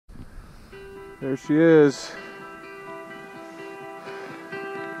There she is.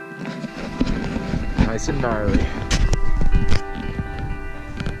 Nice and gnarly.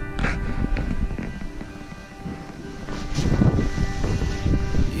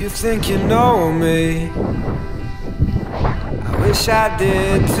 You think you know me? I wish I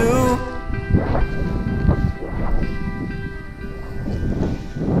did too.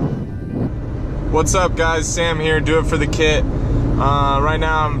 What's up, guys? Sam here, Do It For The Kit. Right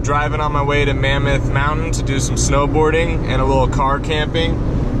now I'm driving on my way to Mammoth Mountain to do some snowboarding and a little car camping.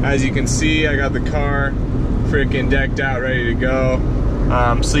 As you can see, I got the car freaking decked out, ready to go.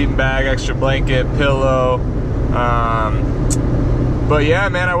 Sleeping bag, extra blanket, pillow. But yeah,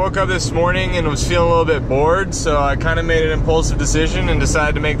 man, I woke up this morning and was feeling a little bit bored, so I kind of made an impulsive decision and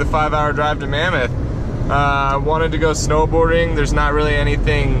decided to make the 5-hour drive to Mammoth. I wanted to go snowboarding. There's not really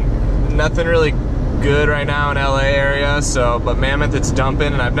nothing really good right now in LA area, but Mammoth, it's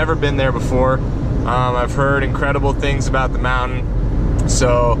dumping, and I've never been there before. I've heard incredible things about the mountain,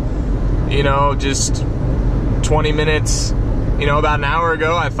 so just 20 minutes, about an hour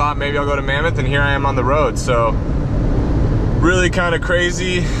ago, I thought maybe I'll go to Mammoth, and here I am on the road. So really kind of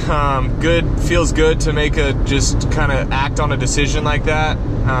crazy. Feels good to just kind of act on a decision like that.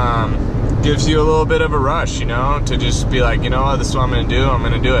 Gives you a little bit of a rush, to just be like, this is what I'm gonna do, I'm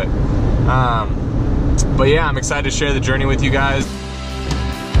gonna do it. But yeah, I'm excited to share the journey with you guys.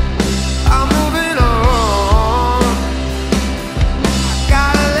 I'm moving on. I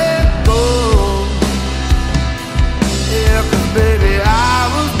gotta let go. Yeah, 'cause baby, I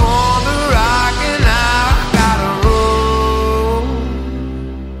was born to rock, and now I gotta roll.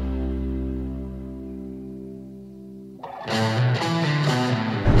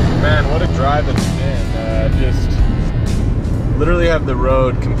 Man, what a drive it's been. Just literally have the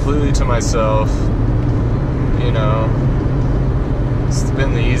road completely to myself. It's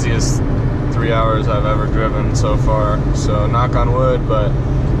been the easiest 3 hours I've ever driven so far, so knock on wood, but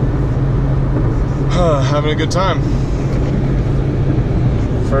having a good time.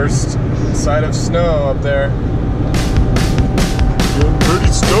 First sight of snow up there. Getting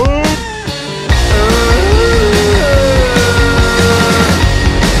pretty stoned.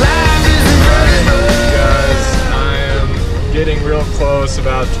 Guys, I am getting real close,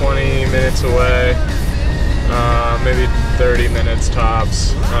 about 20 minutes away. Maybe 30 minutes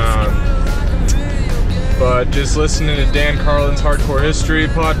tops. But just listening to Dan Carlin's Hardcore History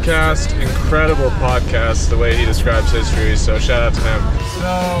podcast, incredible podcast, the way he describes history, so shout out to him.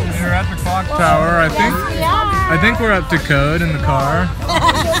 So we're at the clock tower, I think we're up to code in the car.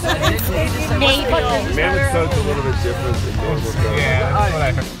 Mammoth code's a little bit different than normal code. Yeah, that's what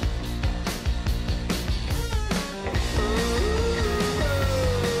I heard.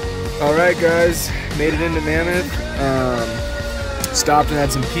 Alright guys, made it into Mammoth. Stopped and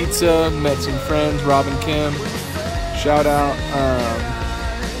had some pizza, met some friends, Rob and Kim, shout out.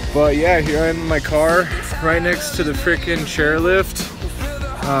 But yeah, here I am in my car, right next to the frickin' chairlift.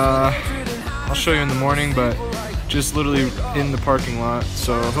 I'll show you in the morning, but just literally in the parking lot.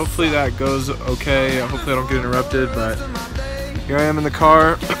 So hopefully that goes okay. Hopefully I don't get interrupted, but here I am in the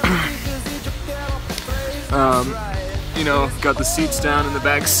car. Got the seats down in the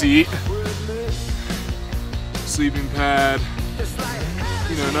back seat. Sleeping pad.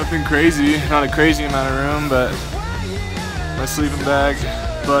 Nothing crazy. Not a crazy amount of room, but my sleeping bag.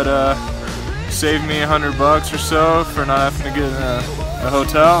 But saved me $100 or so for not having to get in a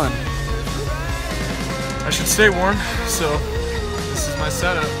hotel, and I should stay warm. So this is my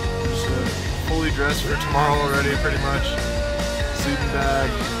setup. Just fully dressed for tomorrow already, pretty much. Sleeping bag,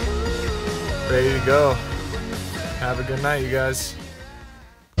 ready to go. Have a good night, you guys.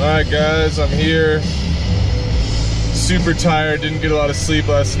 Alright guys, I'm here. Super tired, didn't get a lot of sleep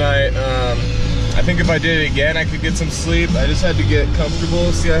last night. I think if I did it again, I could get some sleep. I just had to get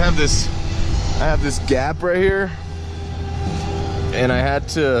comfortable. See, I have this gap right here, and I had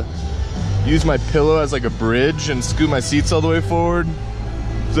to use my pillow as like a bridge and scoot my seats all the way forward.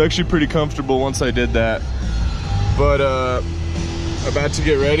 It's actually pretty comfortable once I did that. But about to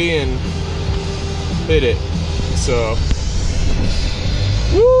get ready and hit it. So,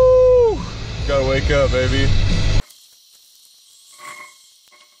 woo! Gotta wake up, baby.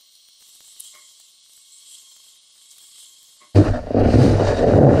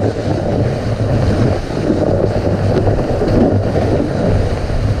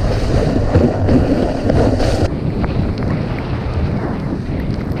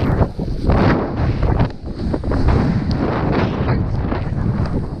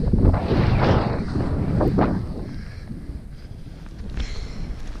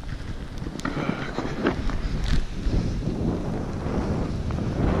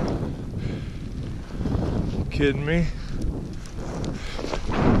 kidding me?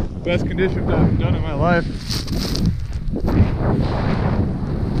 Best conditions I've done in my life.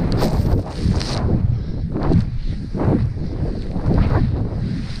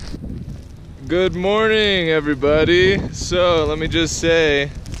 Good morning, everybody. So let me just say,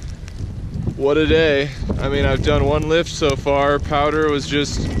 what a day. I mean, I've done one lift so far. Powder was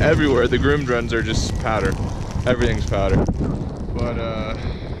just everywhere. The groomed runs are just powder. Everything's powder. But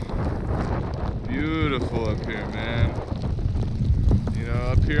beautiful up here, man. You know,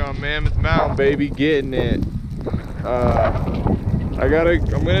 up here on Mammoth Mountain, baby, getting it. I'm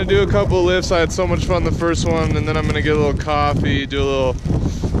gonna do a couple lifts. I had so much fun the first one, and then I'm gonna get a little coffee, do a little,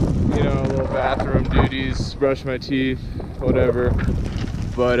 you know, a little bathroom duties, brush my teeth, whatever.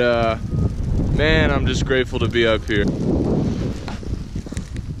 But man, I'm just grateful to be up here.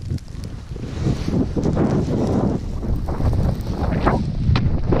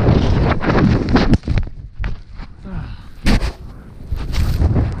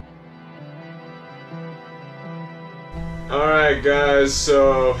 Alright guys,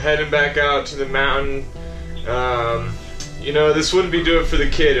 so heading back out to the mountain. You know, this wouldn't be doing it for the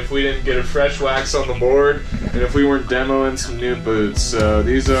kid if we didn't get a fresh wax on the board and if we weren't demoing some new boots. So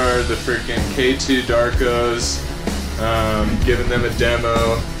these are the freaking K2 Darkos, giving them a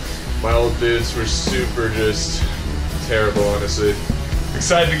demo. My old boots were super just terrible, honestly.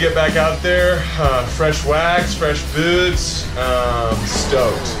 Excited to get back out there, fresh wax, fresh boots,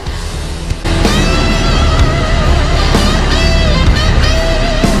 stoked.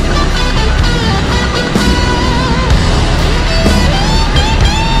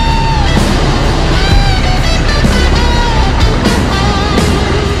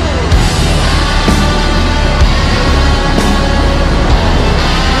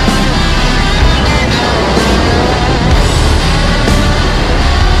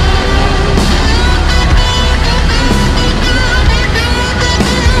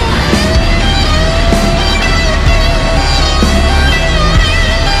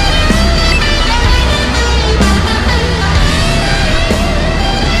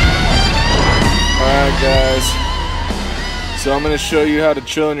 So I'm gonna show you how to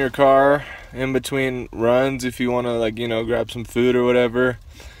chill in your car in between runs if you wanna, like, you know, grab some food or whatever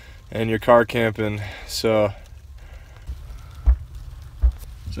and you're car camping. So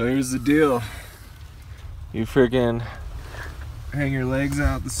here's the deal. You freaking hang your legs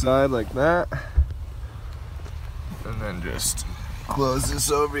out the side like that and then just close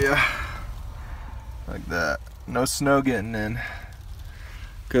this over you like that. No snow getting in,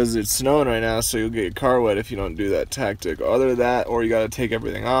 because it's snowing right now, so you'll get your car wet if you don't do that tactic. Other that, or you gotta take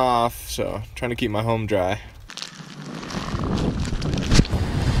everything off, so trying to keep my home dry.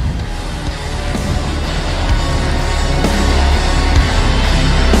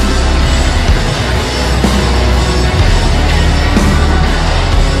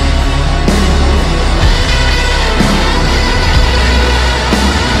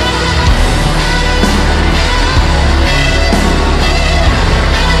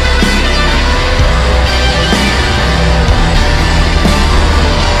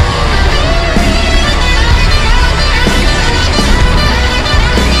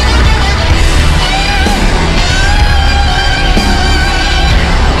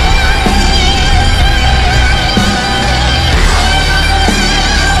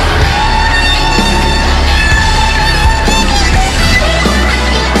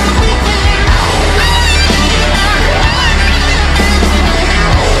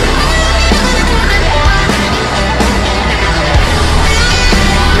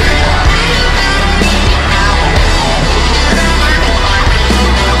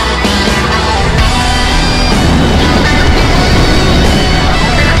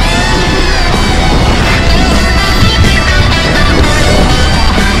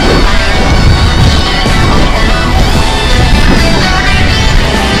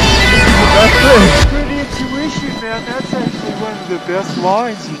 The best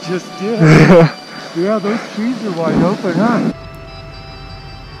lines you just did. Yeah, those trees are wide open, huh?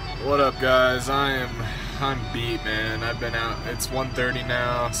 What up, guys? I'm beat, man. I've been out. It's 1:30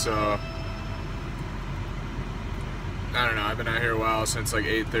 now, so I don't know. I've been out here a while, since like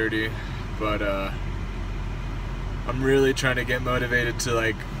 8:30, but I'm really trying to get motivated to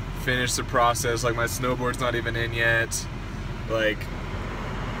like finish the process. Like, my snowboard's not even in yet. Like,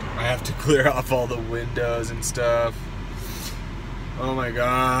 I have to clear off all the windows and stuff. Oh my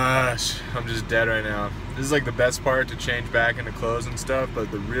gosh, I'm just dead right now. This is like the best part, to change back into clothes and stuff,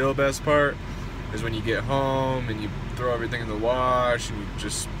 but the real best part is when you get home and you throw everything in the wash and you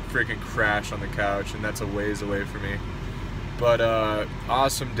just freaking crash on the couch, and that's a ways away for me. But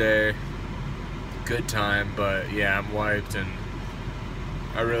awesome day. good time, but yeah, I'm wiped, and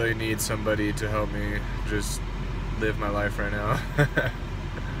I really need somebody to help me just live my life right now.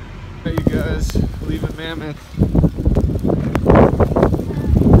 Hey, you guys, leaving Mammoth.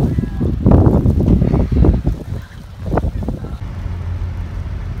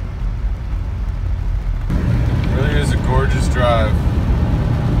 Really is a gorgeous drive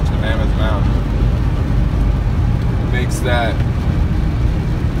to Mammoth Mountain. Makes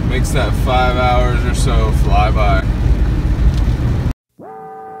that 5 hours or so fly by.